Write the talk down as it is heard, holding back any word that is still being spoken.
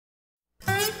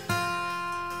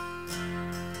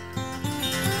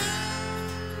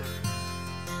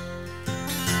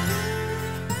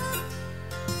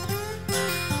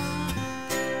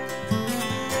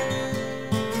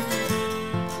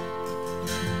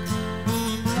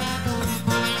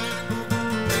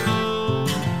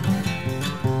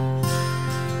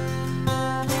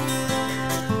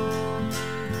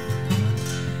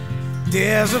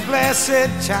There's a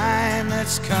blessed time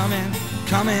that's coming,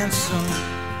 coming soon.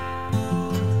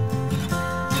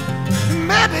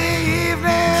 Maybe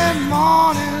evening,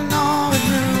 morning, or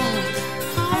noon.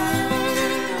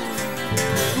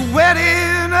 The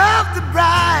wedding of the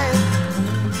bride,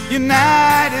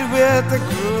 united with the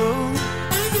groom.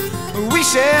 We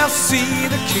shall see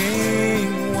the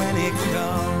King when he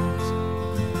comes.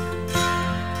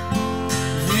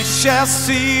 We shall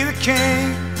see the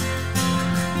King.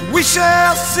 We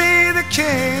shall see the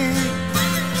King.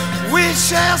 We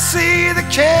shall see the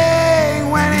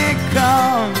King when he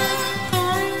comes.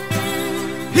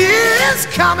 He is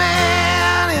coming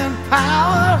in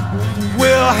power.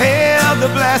 We'll hear the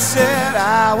blessed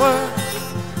hour.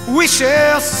 We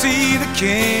shall see the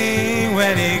King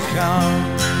when he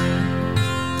comes.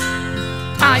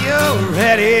 Are you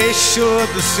ready? Should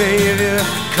the Savior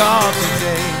come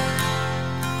today?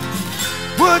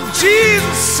 Would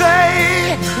Jesus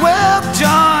say, well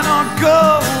done, or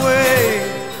go away?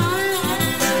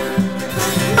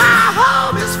 My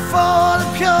home is for the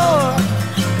pure,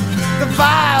 the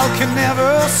vile can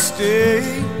never stay.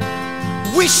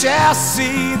 We shall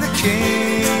see the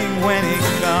King when he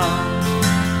comes.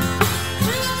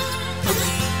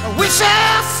 We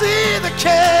shall see the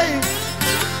King.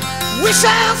 We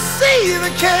shall see the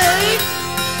King.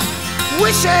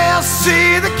 We shall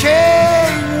see the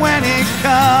King when he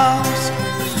comes.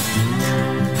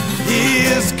 He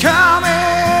is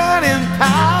coming in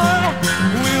power.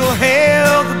 We'll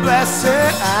hail the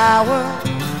blessed hour.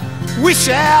 We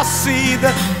shall see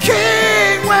the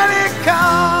King when he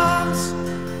comes.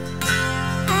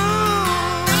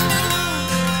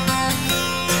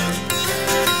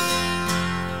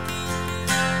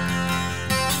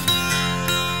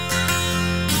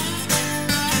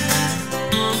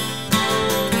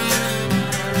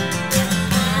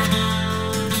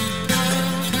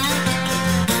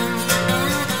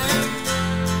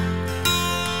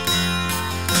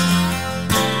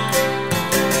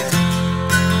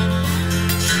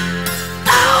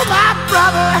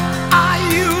 Brother, are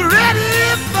you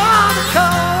ready for the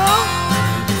call?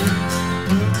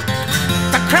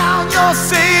 To crown your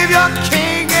Savior,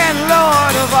 King and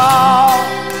Lord of all.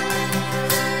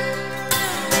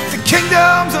 The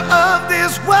kingdoms of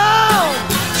this world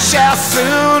shall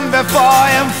soon before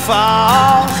him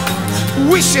fall.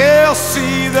 We shall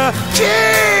see the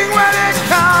King when he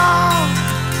comes.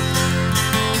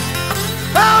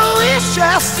 Oh, we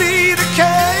shall see the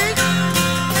King.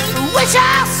 We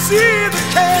shall see the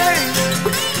King.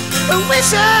 We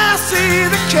shall see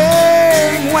the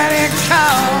King when he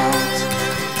comes.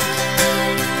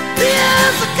 He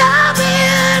is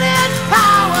coming in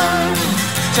power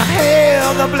to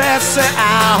hail the blessed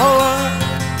hour.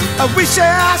 We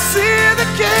shall see the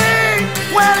King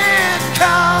when it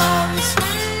comes.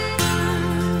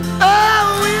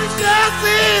 Oh, we shall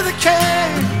see the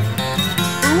King.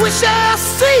 We shall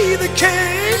see the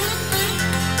King.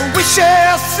 We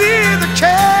shall see the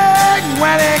King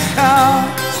when he comes.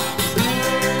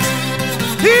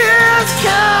 He is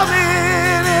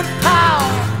coming in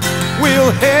power.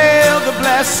 We'll hail the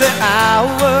blessed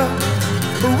hour.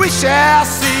 We shall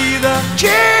see the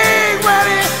King when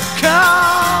he comes.